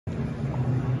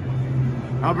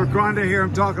Abercrombie here.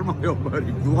 I'm talking to my old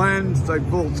buddy Glenn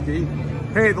Cybulski.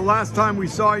 Hey, the last time we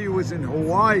saw you was in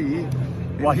Hawaii.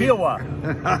 Wahiawa.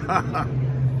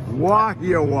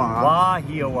 Wahiawa.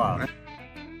 Wahiawa.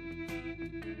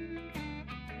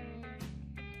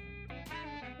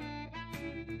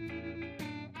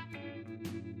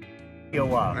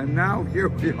 And now here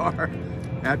we are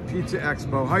at Pizza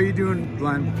Expo. How you doing,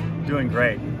 Glenn? Doing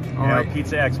great. All right.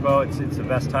 Pizza Expo, it's the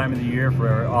best time of the year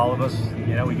for all of us.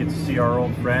 You know, we get to see our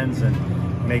old friends and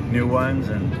make new ones,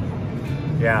 and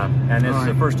yeah. And it's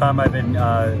the first time I've been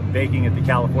baking at the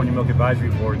California Milk Advisory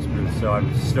Board's booth, so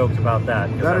I'm stoked about that.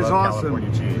 That is I love awesome.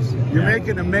 California cheese. You're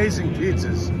making amazing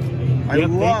pizzas. I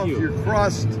love your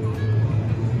crust.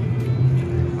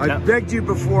 I begged you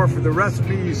before for the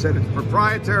recipe. You said it's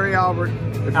proprietary, Albert.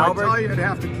 If I tell you, I'd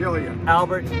have to kill you.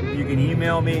 Albert, you can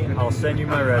email me. I'll send you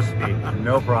my recipe.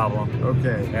 No problem.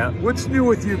 Okay. Yeah. What's new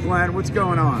with you, Glenn? What's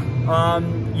going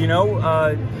on? You know,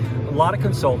 a lot of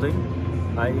consulting.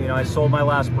 I sold my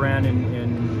last brand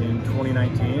in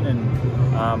 2019, and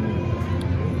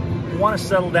want to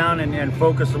settle down and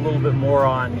focus a little bit more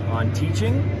on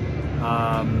teaching,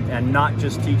 and not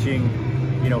just teaching,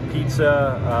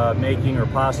 pizza making or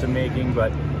pasta making,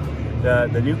 but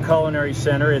the new culinary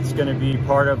center. It's going to be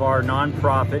part of our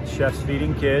nonprofit, Chefs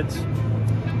Feeding Kids,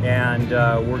 and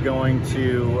we're going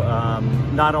to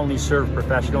not only serve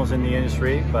professionals in the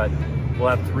industry, but we'll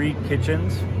have 3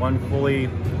 kitchens, one fully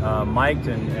mic'd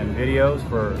and videos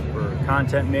for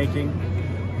content making.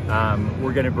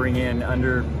 We're going to bring in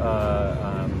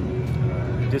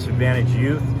disadvantaged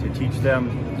youth to teach them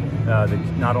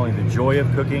not only the joy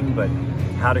of cooking, but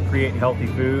how to create healthy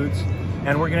foods.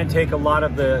 And we're going to take a lot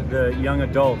of the young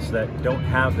adults that don't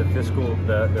have the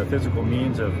physical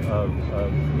means of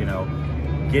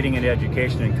getting an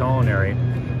education in culinary,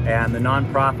 and the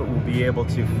nonprofit will be able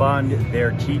to fund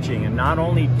their teaching, and not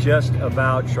only just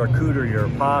about charcuterie or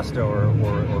pasta or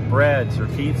breads or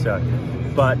pizza,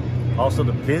 but also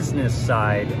the business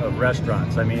side of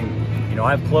restaurants. I mean,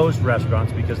 I've closed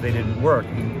restaurants because they didn't work.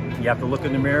 You have to look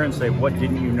in the mirror and say, what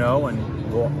didn't you know and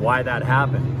why that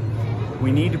happened?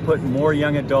 We need to put more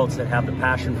young adults that have the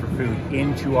passion for food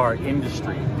into our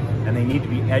industry, and they need to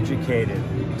be educated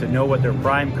to know what their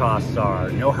prime costs are,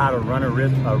 know how to run a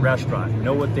restaurant,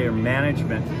 know what their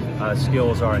management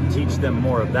skills are, and teach them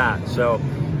more of that. So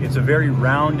it's a very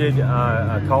rounded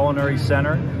culinary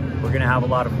center. We're going to have a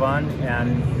lot of fun,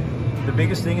 and the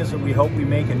biggest thing is that we hope we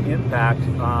make an impact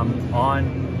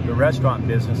on the restaurant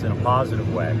business in a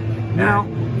positive way. Now,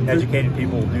 educated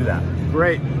people will do that.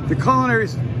 Great. The culinary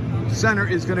center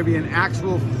is going to be an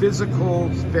actual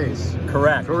physical space.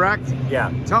 Correct. Correct?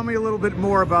 Yeah. Tell me a little bit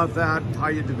more about that, how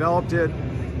you developed it,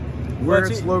 where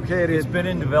it's located. It's been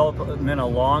in development a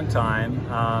long time.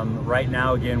 Right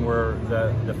now, again,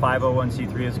 the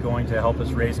 501c3 is going to help us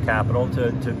raise capital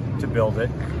to build it.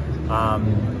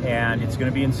 And it's going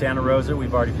to be in Santa Rosa.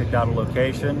 We've already picked out a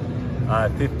location,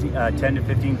 10 to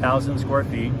 15,000 square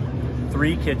feet,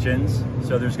 3 kitchens.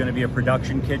 So there's going to be a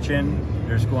production kitchen,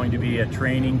 there's going to be a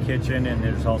training kitchen, and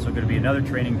there's also going to be another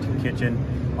training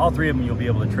kitchen. All 3 of them you'll be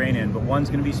able to train in, but one's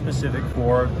going to be specific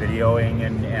for videoing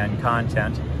and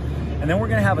content. And then we're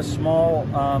going to have a small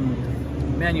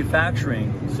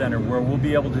manufacturing center where we'll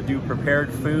be able to do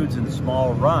prepared foods in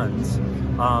small runs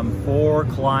for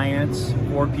clients,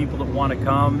 for people that want to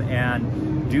come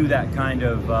and do that kind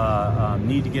of,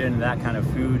 need to get into that kind of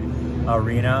food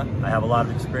arena. I have a lot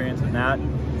of experience in that,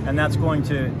 and that's going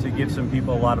to give some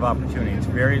people a lot of opportunity. It's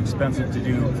very expensive to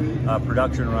do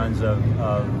production runs of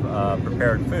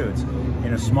prepared foods.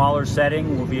 In a smaller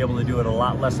setting, we'll be able to do it a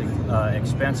lot less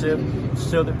expensive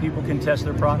so that people can test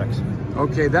their products.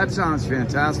 Okay, that sounds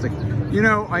fantastic.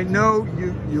 I know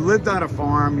you lived on a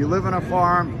farm, you live on a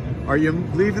farm. Are you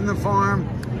leaving the farm?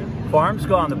 Farm's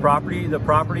gone. The property in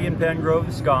Pengrove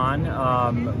is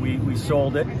gone. We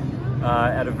sold it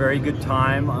at a very good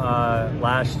time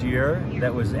last year.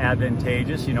 That was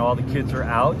advantageous. All the kids are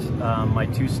out. My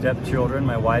 2 stepchildren,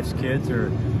 my wife's kids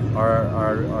are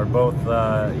both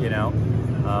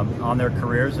on their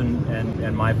careers,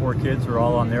 and my 4 kids are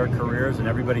all on their careers, and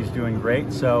everybody's doing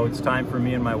great. So it's time for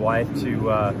me and my wife it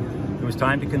was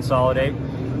time to consolidate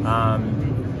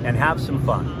and have some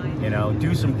fun.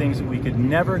 Do some things that we could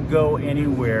never go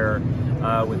anywhere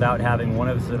without having one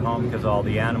of us at home because of all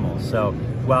the animals. So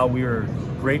while we were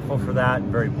grateful for that,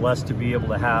 very blessed to be able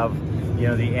to have,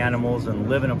 the animals and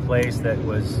live in a place that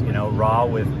was, raw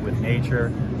with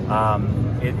nature,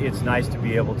 it's nice to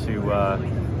be able to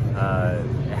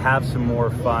have some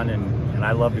more fun. And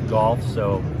I love to golf,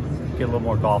 so get a little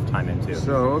more golf time in too.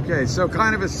 So, okay, so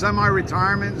kind of a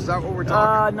semi-retirement, is that what we're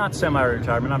talking? Not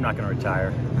semi-retirement, I'm not gonna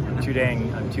retire. I'm too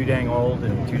dang old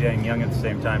and too dang young at the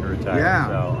same time to retire. Yeah.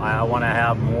 So I wanna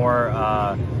have more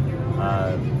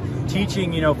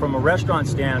teaching, you know, from a restaurant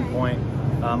standpoint.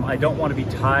 I don't want to be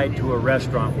tied to a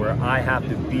restaurant where I have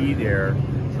to be there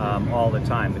all the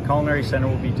time. The Culinary Center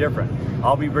will be different.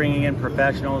 I'll be bringing in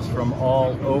professionals from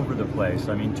all over the place.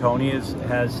 I mean, Tony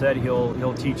has said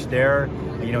he'll teach there.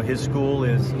 You know, his school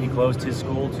he closed his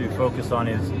school to focus on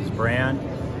his brand.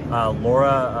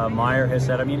 Laura Meyer has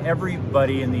said, I mean,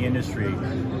 everybody in the industry,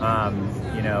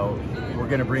 you know, we're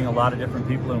going to bring a lot of different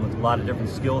people in with a lot of different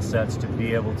skill sets to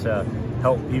be able to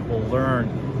help people learn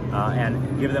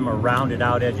and give them a rounded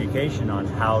out education on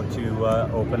how to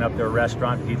open up their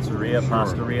restaurant, pizzeria,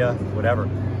 pastaria, whatever.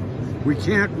 We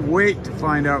can't wait to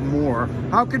find out more.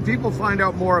 How can people find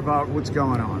out more about what's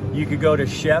going on? You could go to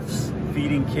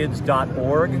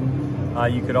chefsfeedingkids.org.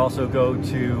 You could also go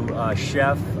to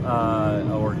chef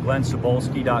or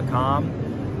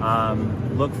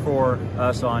glenncybulski.com. Look for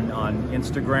us on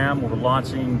Instagram. We're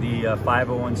launching the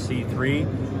 501c3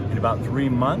 in about 3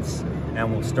 months,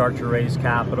 and we'll start to raise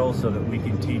capital so that we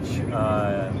can teach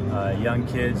young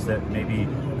kids that may be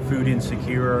food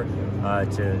insecure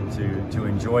to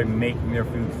enjoy making their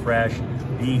food fresh,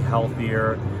 be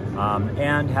healthier,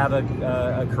 and have a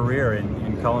career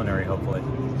in culinary, hopefully.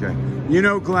 Okay. You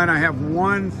know, Glenn, I have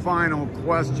one final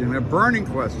question, a burning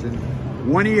question.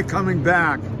 When are you coming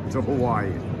back to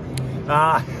Hawaii?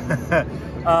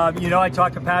 You know, I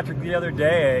talked to Patrick the other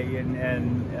day,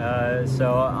 and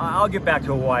so I'll get back to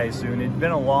Hawaii soon. It's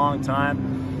been a long time.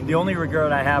 The only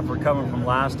regret I have for coming from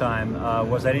last time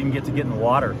was I didn't get to get in the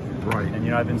water. Right. And,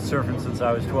 you know, I've been surfing since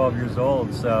I was 12 years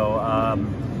old. So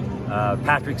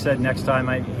Patrick said next time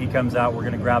he comes out, we're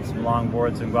going to grab some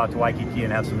longboards and go out to Waikiki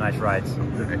and have some nice rides.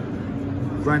 Okay.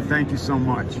 Glenn, thank you so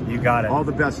much. You got it. All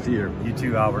the best to you. You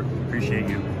too, Albert. Appreciate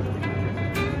you.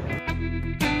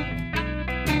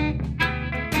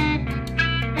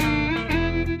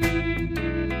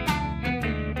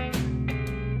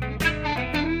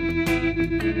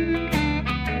 Thank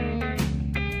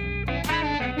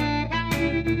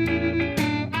you.